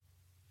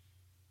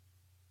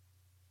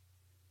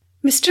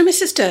Mr. and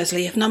Mrs.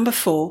 Dursley of number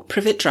 4,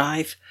 Privet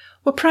Drive,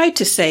 were proud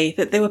to say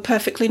that they were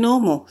perfectly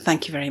normal,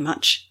 thank you very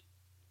much.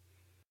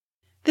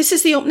 This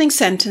is the opening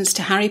sentence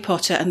to Harry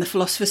Potter and the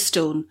Philosopher's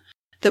Stone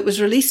that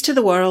was released to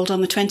the world on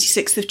the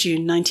 26th of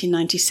June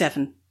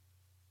 1997.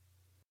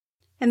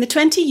 In the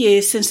 20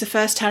 years since the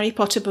first Harry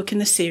Potter book in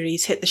the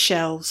series hit the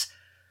shelves,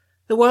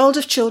 the world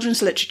of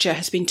children's literature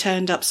has been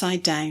turned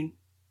upside down.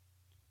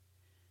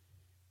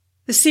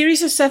 The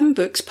series of 7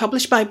 books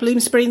published by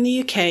Bloomsbury in the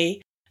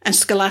UK and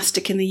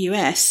Scholastic in the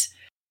US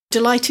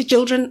delighted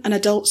children and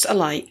adults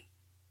alike.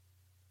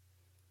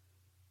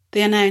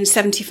 They are now in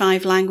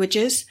 75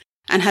 languages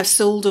and have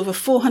sold over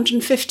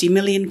 450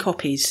 million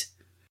copies.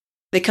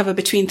 They cover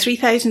between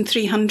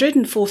 3,300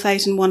 and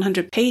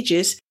 4,100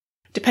 pages,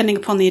 depending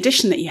upon the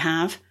edition that you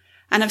have,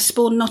 and have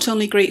spawned not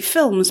only great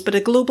films but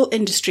a global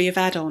industry of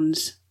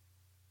add-ons.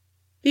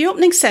 The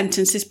opening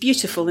sentence is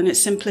beautiful in its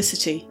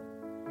simplicity.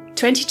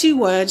 22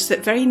 words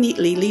that very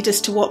neatly lead us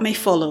to what may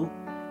follow,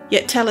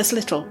 yet tell us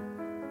little.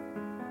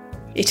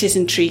 It is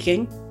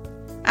intriguing,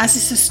 as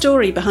is the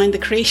story behind the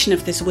creation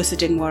of this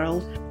wizarding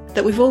world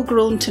that we've all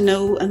grown to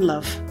know and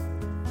love.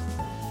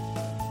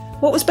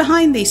 What was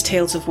behind these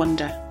tales of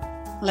wonder?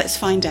 Let's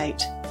find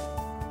out.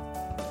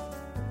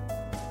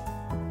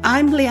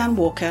 I'm Leanne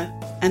Walker,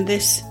 and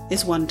this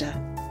is Wonder,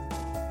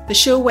 the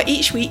show where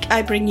each week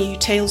I bring you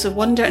tales of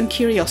wonder and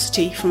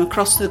curiosity from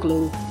across the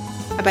globe,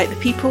 about the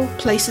people,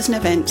 places and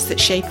events that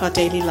shape our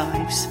daily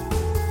lives.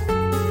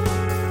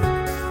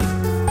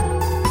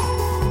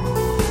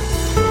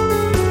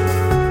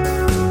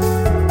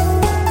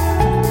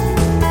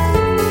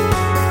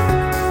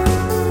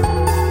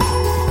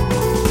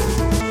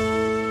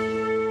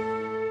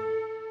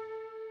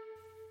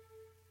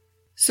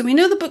 So we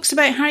know the book's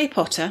about Harry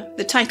Potter,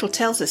 the title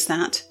tells us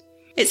that.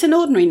 It's an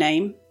ordinary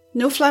name,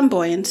 no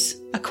flamboyance,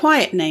 a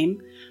quiet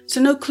name,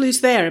 so no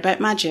clues there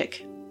about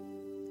magic.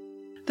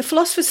 The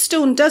Philosopher's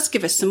Stone does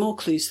give us some more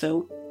clues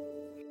though.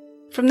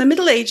 From the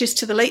Middle Ages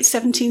to the late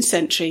 17th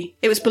century,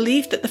 it was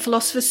believed that the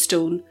Philosopher's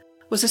Stone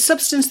was a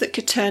substance that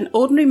could turn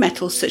ordinary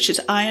metals such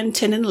as iron,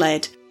 tin and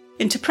lead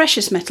into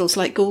precious metals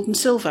like gold and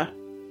silver.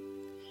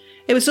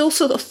 It was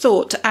also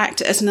thought to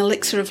act as an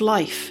elixir of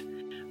life,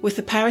 with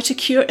the power to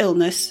cure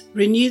illness,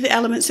 renew the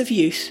elements of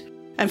youth,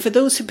 and for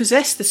those who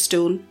possess the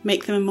stone,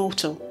 make them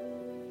immortal.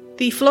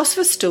 The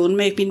Philosopher's Stone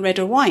may have been red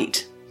or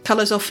white,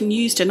 colours often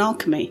used in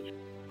alchemy,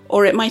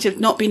 or it might have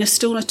not been a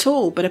stone at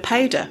all, but a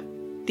powder.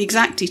 The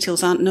exact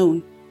details aren't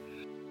known.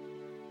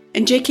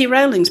 In J.K.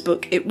 Rowling's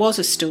book, it was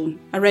a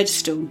stone, a red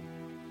stone.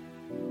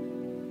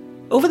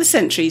 Over the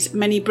centuries,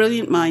 many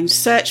brilliant minds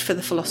searched for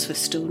the Philosopher's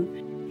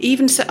Stone,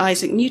 even Sir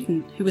Isaac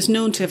Newton, who was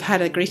known to have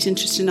had a great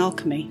interest in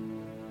alchemy.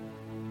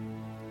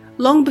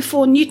 Long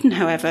before Newton,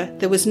 however,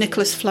 there was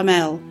Nicolas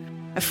Flamel,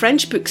 a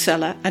French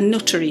bookseller and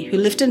notary who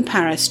lived in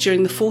Paris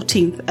during the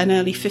 14th and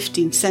early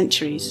 15th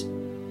centuries.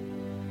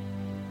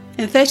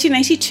 In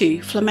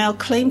 1382, Flamel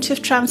claimed to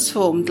have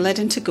transformed lead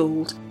into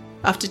gold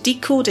after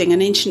decoding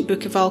an ancient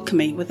book of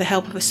alchemy with the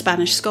help of a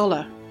Spanish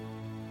scholar.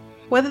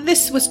 Whether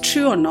this was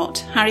true or not,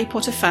 Harry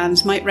Potter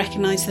fans might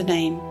recognise the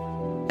name,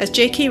 as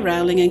J.K.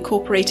 Rowling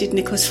incorporated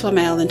Nicolas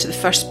Flamel into the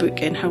first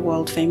book in her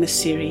world-famous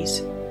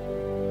series.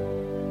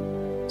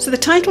 So the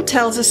title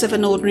tells us of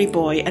an ordinary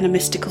boy and a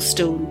mystical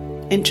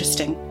stone.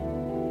 Interesting.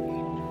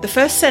 The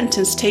first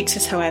sentence takes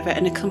us, however,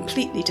 in a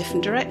completely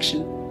different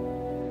direction.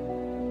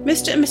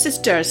 Mr. and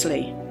Mrs.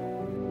 Dursley.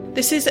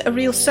 This is a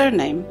real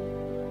surname,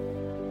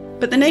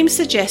 but the name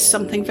suggests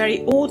something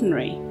very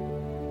ordinary,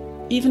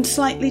 even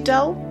slightly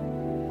dull.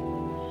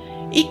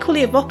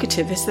 Equally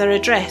evocative is their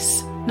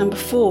address, number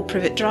 4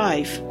 Privet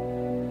Drive.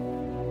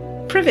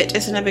 Privet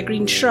is an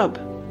evergreen shrub,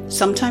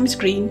 sometimes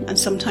green and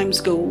sometimes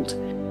gold,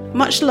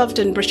 much loved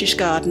in British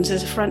gardens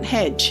as a front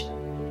hedge.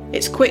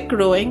 It's quick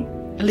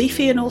growing,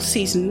 leafy in all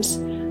seasons,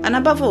 and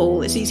above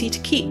all is easy to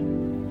keep.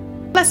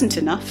 Pleasant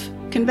enough,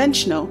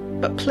 conventional,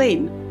 but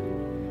plain.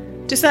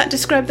 Does that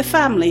describe the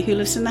family who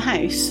lives in the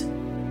house?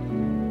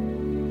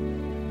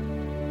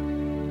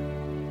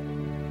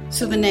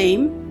 So the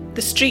name,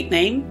 the street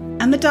name,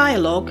 and the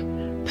dialogue,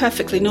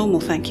 perfectly normal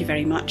thank you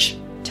very much,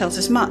 tells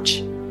us much.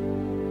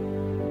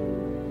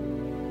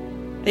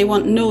 They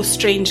want no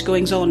strange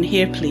goings-on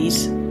here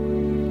please.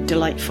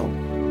 Delightful.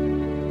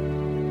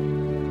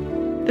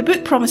 The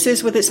book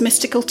promises with its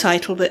mystical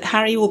title that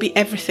Harry will be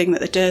everything that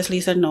the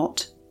Dursleys are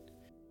not.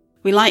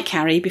 We like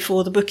Harry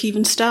before the book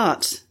even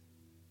starts.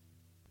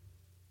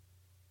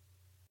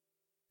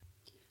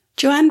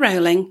 Joanne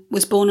Rowling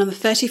was born on the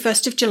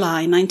 31st of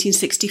July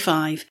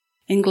 1965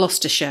 in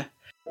Gloucestershire,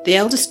 the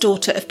eldest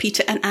daughter of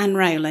Peter and Anne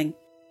Rowling,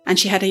 and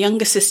she had a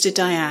younger sister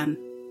Diane.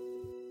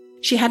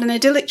 She had an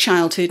idyllic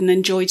childhood and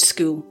enjoyed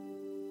school.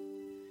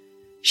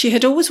 She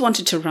had always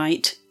wanted to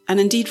write, and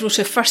indeed wrote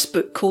her first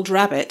book called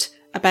Rabbit,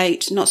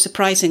 about, not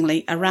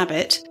surprisingly, a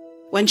rabbit,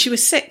 when she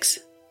was 6.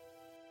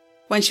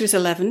 When she was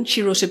 11,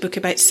 she wrote a book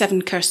about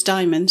 7 cursed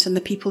diamonds and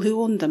the people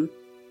who owned them.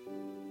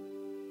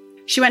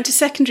 She went to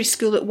secondary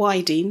school at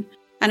Wydene,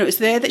 and it was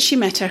there that she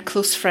met her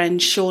close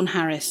friend Sean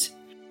Harris,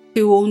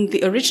 who owned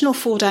the original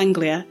Ford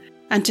Anglia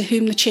and to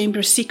whom the Chamber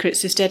of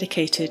Secrets is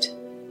dedicated.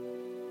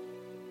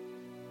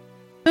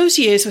 Those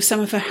years were some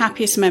of her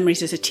happiest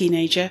memories as a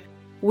teenager,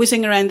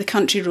 whizzing around the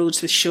country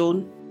roads with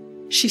Sean.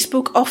 She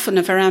spoke often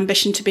of her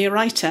ambition to be a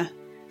writer,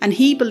 and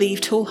he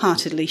believed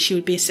wholeheartedly she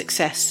would be a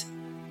success.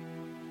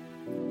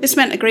 This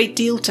meant a great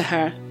deal to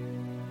her,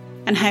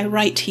 and how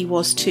right he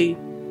was too.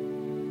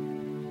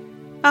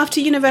 After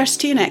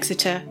university in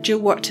Exeter, Jo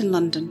worked in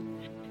London.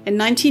 In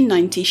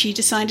 1990, she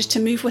decided to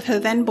move with her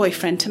then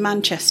boyfriend to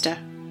Manchester.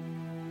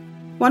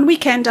 One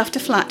weekend after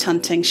flat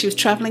hunting, she was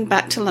travelling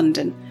back to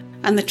London,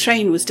 and the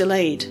train was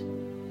delayed.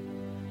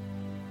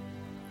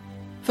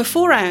 For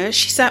 4 hours,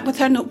 she sat with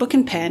her notebook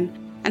and pen,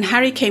 and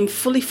Harry came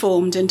fully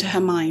formed into her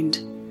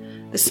mind.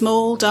 The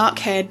small,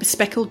 dark-haired,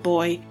 bespectacled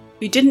boy,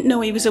 who didn't know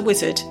he was a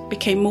wizard,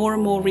 became more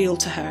and more real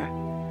to her.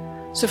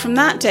 So from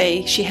that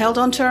day, she held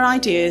on to her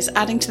ideas,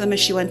 adding to them as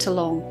she went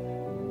along.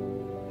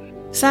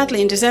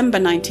 Sadly, in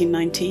December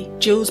 1990,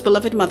 Jo's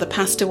beloved mother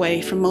passed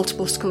away from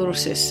multiple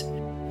sclerosis,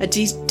 a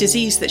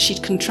disease that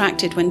she'd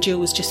contracted when Jo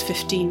was just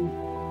 15.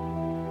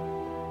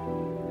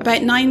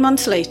 About 9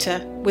 months later,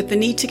 with the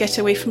need to get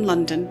away from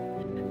London,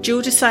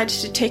 Jo decided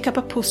to take up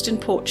a post in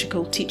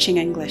Portugal teaching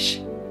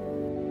English.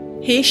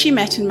 Here she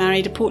met and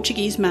married a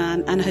Portuguese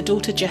man, and her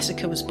daughter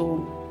Jessica was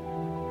born.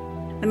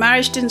 The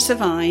marriage didn't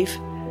survive,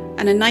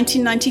 and in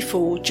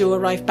 1994 Jo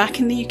arrived back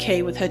in the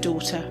UK with her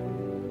daughter.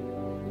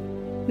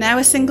 Now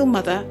a single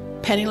mother,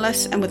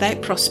 penniless and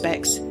without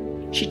prospects,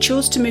 she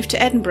chose to move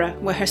to Edinburgh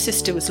where her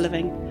sister was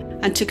living,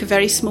 and took a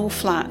very small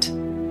flat,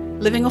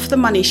 living off the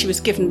money she was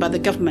given by the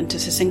government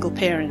as a single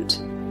parent.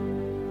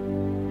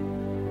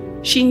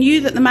 She knew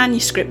that the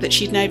manuscript that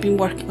she'd now been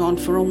working on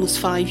for almost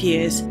 5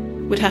 years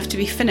would have to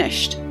be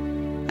finished,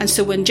 and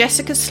so when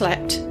Jessica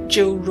slept,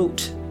 Jo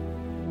wrote.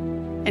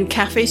 In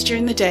cafes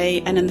during the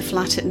day and in the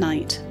flat at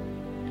night.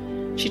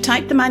 She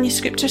typed the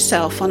manuscript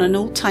herself on an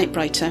old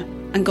typewriter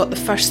and got the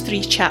first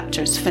 3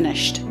 chapters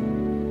finished.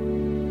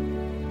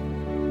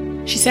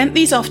 She sent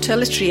these off to a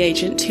literary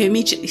agent who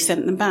immediately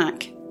sent them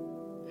back.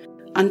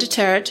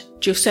 Undeterred,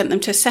 Jo sent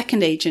them to a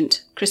second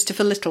agent,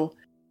 Christopher Little,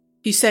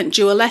 who sent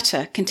Jo a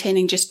letter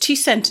containing just 2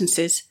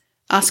 sentences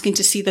asking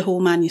to see the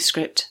whole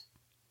manuscript.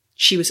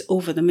 She was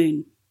over the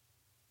moon.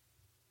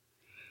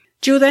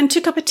 Jo then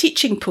took up a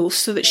teaching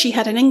post so that she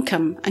had an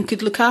income and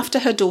could look after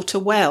her daughter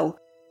well,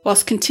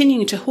 whilst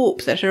continuing to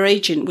hope that her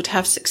agent would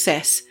have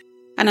success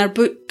and her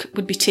book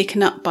would be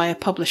taken up by a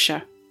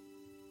publisher.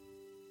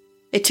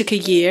 It took a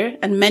year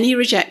and many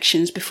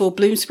rejections before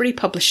Bloomsbury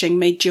Publishing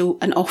made Jo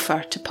an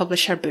offer to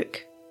publish her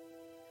book.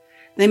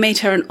 They made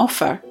her an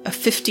offer of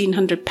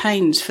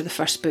 £1,500 for the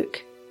first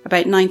book,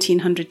 about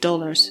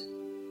 $1,900.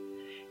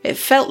 It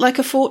felt like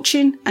a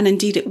fortune, and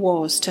indeed it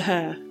was to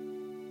her.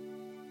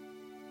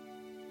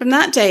 From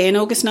that day in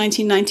August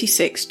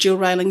 1996, Jo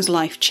Rowling's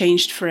life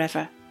changed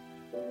forever.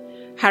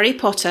 Harry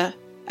Potter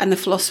and the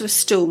Philosopher's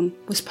Stone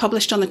was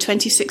published on the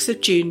 26th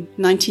of June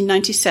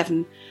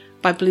 1997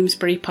 by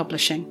Bloomsbury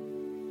Publishing.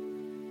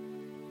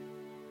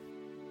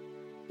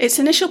 Its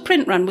initial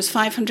print run was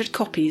 500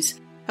 copies,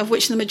 of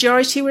which the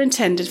majority were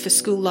intended for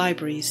school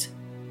libraries.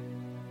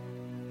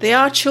 They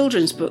are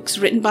children's books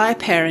written by a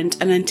parent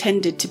and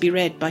intended to be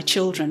read by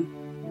children.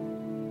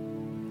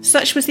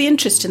 Such was the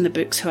interest in the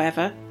books,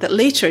 however, that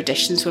later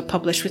editions were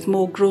published with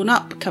more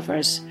grown-up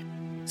covers,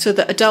 so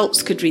that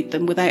adults could read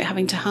them without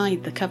having to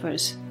hide the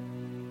covers.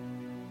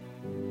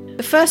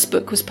 The first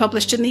book was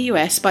published in the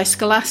US by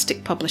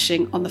Scholastic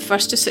Publishing on the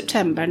 1st of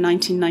September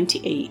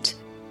 1998,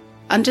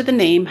 under the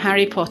name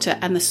Harry Potter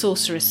and the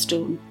Sorcerer's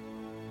Stone.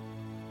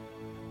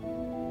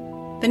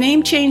 The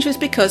name change was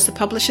because the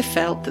publisher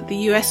felt that the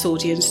US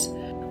audience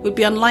would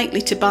be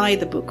unlikely to buy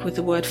the book with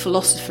the word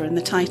philosopher in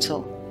the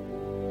title.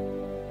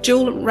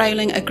 Jo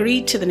Rowling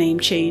agreed to the name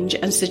change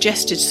and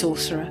suggested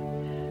sorcerer,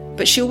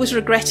 but she always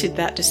regretted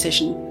that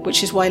decision,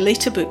 which is why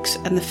later books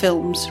and the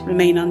films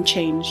remain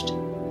unchanged.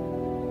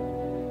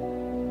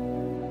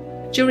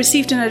 Jo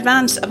received an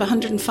advance of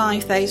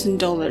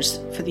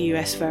 $105,000 for the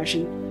US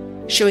version,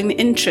 showing the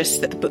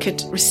interest that the book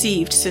had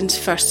received since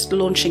first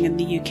launching in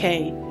the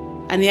UK,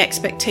 and the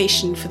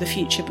expectation for the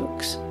future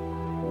books.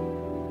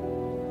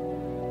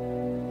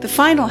 The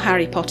final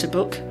Harry Potter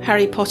book,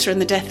 Harry Potter and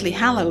the Deathly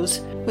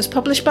Hallows, was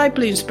published by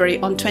Bloomsbury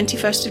on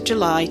 21st of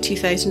July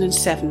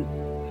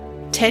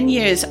 2007, 10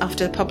 years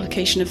after the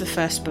publication of the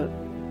first book.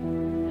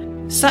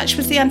 Such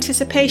was the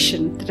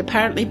anticipation that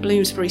apparently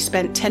Bloomsbury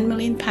spent £10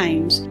 million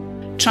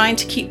trying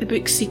to keep the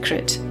book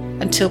secret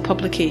until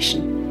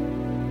publication.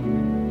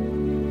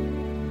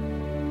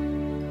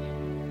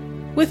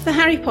 With the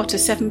Harry Potter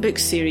 7-book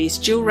series,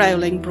 Jo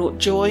Rowling brought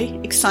joy,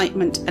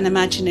 excitement and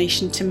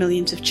imagination to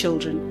millions of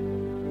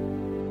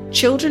children.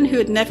 Children who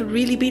had never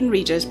really been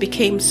readers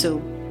became so,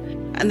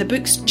 and the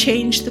books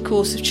changed the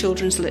course of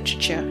children's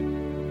literature.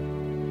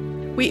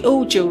 We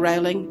owe Jo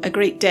Rowling a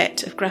great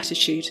debt of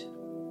gratitude.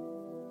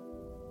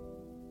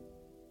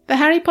 The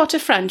Harry Potter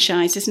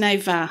franchise is now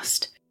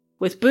vast,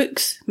 with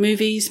books,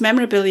 movies,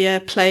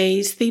 memorabilia,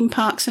 plays, theme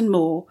parks and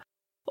more.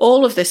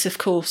 All of this, of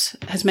course,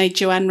 has made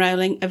Joanne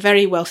Rowling a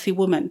very wealthy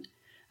woman,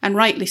 and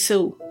rightly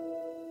so.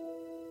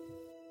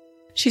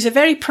 She's a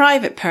very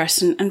private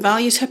person and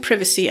values her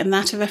privacy and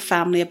that of her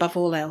family above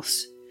all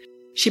else.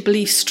 She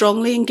believes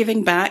strongly in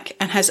giving back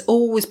and has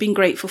always been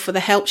grateful for the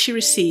help she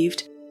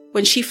received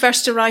when she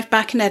first arrived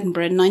back in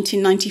Edinburgh in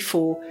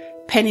 1994,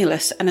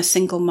 penniless and a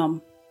single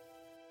mum.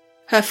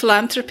 Her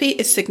philanthropy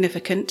is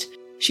significant.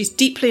 She's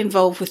deeply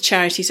involved with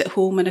charities at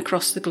home and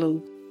across the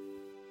globe.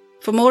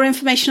 For more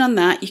information on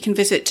that, you can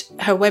visit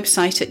her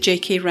website at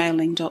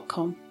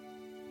jkrowling.com.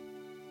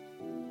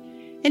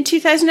 In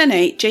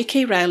 2008,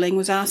 J.K. Rowling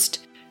was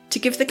asked to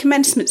give the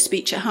commencement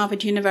speech at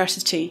Harvard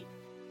University,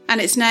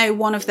 and it's now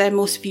one of their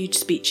most viewed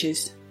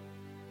speeches.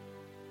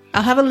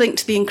 I'll have a link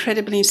to the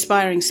incredibly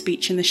inspiring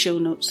speech in the show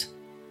notes.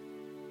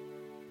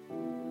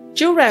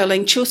 Jo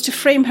Rowling chose to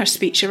frame her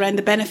speech around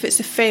the benefits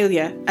of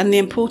failure and the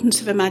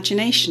importance of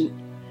imagination,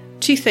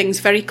 two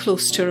things very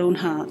close to her own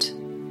heart.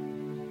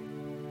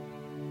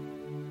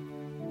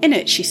 In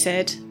it, she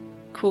said,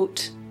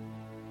 quote,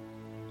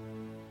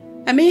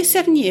 "A mere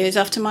 7 years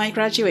after my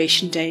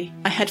graduation day,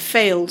 I had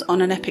failed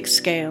on an epic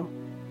scale.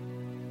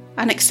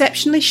 An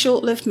exceptionally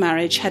short-lived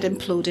marriage had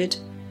imploded,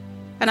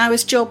 and I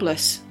was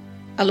jobless,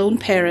 a lone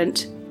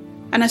parent,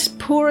 and as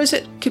poor as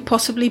it could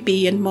possibly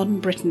be in modern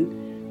Britain,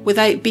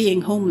 without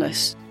being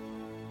homeless.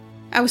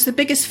 I was the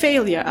biggest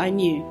failure I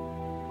knew.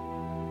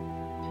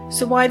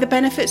 So why the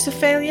benefits of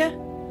failure?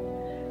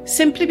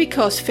 Simply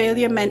because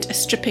failure meant a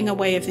stripping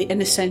away of the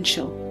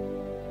inessential.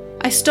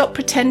 I stopped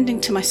pretending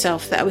to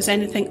myself that I was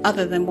anything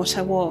other than what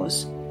I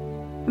was,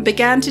 and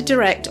began to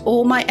direct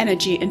all my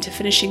energy into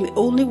finishing the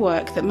only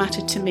work that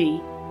mattered to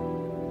me.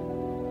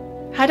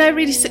 Had I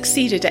really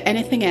succeeded at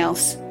anything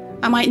else,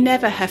 I might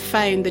never have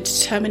found the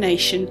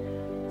determination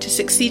to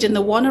succeed in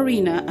the one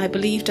arena I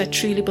believed I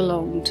truly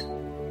belonged.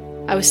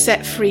 I was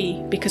set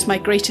free because my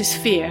greatest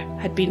fear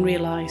had been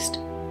realised.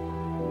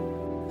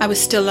 I was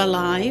still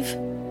alive,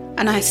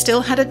 and I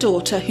still had a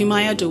daughter whom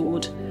I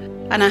adored,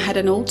 and I had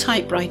an old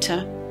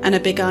typewriter and a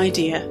big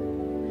idea.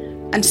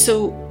 And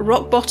so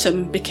rock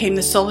bottom became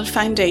the solid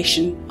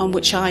foundation on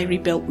which I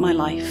rebuilt my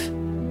life."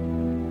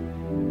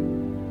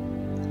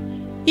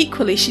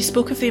 Equally, she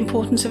spoke of the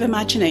importance of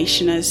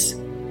imagination as,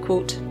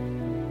 quote,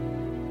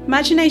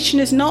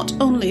 "Imagination is not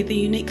only the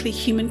uniquely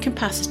human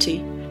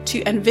capacity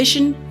to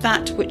envision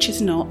that which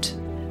is not,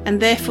 and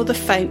therefore the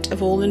fount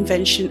of all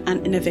invention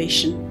and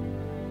innovation.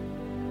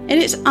 In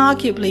its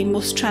arguably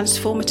most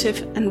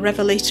transformative and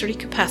revelatory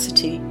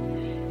capacity,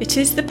 it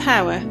is the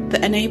power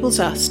that enables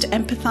us to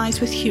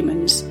empathise with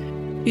humans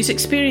whose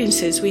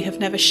experiences we have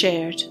never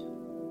shared."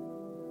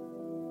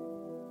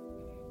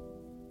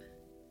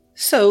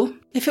 So,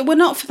 if it were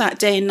not for that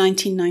day in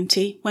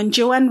 1990 when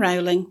Joanne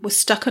Rowling was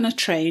stuck on a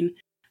train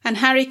and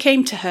Harry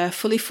came to her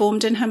fully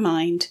formed in her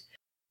mind,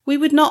 we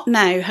would not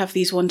now have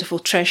these wonderful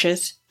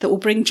treasures that will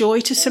bring joy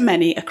to so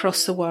many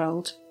across the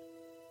world.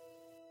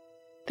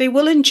 They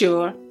will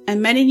endure,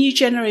 and many new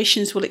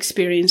generations will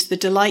experience the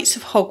delights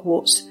of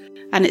Hogwarts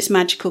and its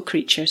magical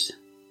creatures.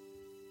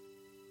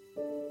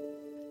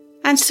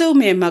 And so,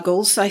 mere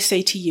muggles, I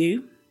say to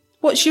you,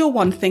 what's your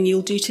one thing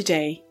you'll do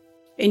today,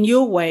 in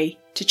your way,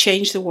 to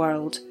change the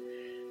world?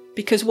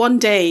 Because one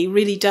day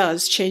really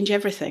does change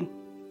everything.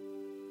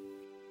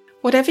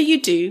 Whatever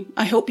you do,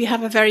 I hope you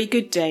have a very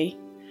good day,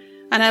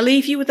 and I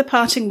leave you with the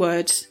parting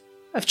words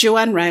of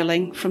Joanne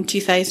Rowling from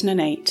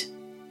 2008.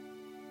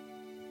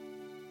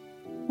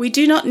 "We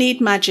do not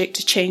need magic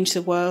to change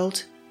the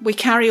world. We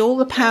carry all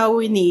the power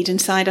we need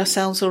inside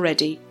ourselves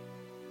already.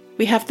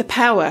 We have the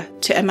power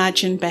to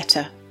imagine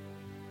better."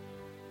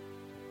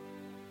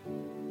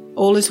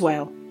 All is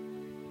well.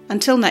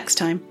 Until next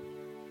time.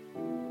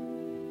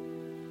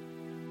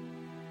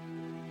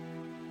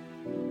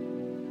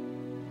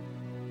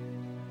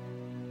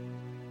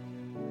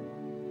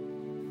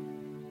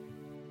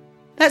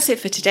 That's it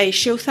for today's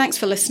show. Thanks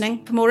for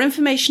listening. For more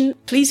information,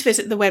 please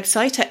visit the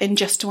website at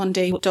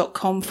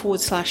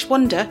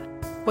injustoneday.com/wonder,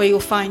 where you'll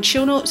find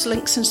show notes,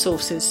 links and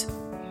sources.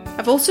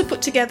 I've also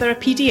put together a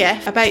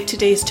PDF about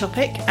today's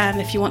topic,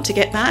 and if you want to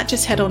get that,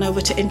 just head on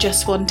over to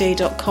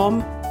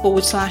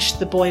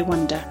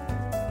injustoneday.com/theboywonder.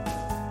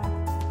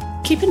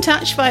 Keep in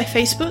touch via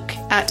Facebook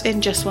at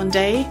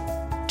injustoneday,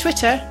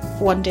 Twitter,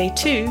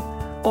 oneday2,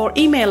 or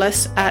email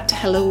us at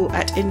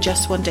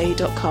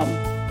hello@injustoneday.com.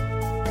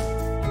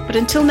 But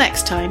until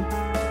next time,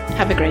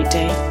 have a great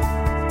day.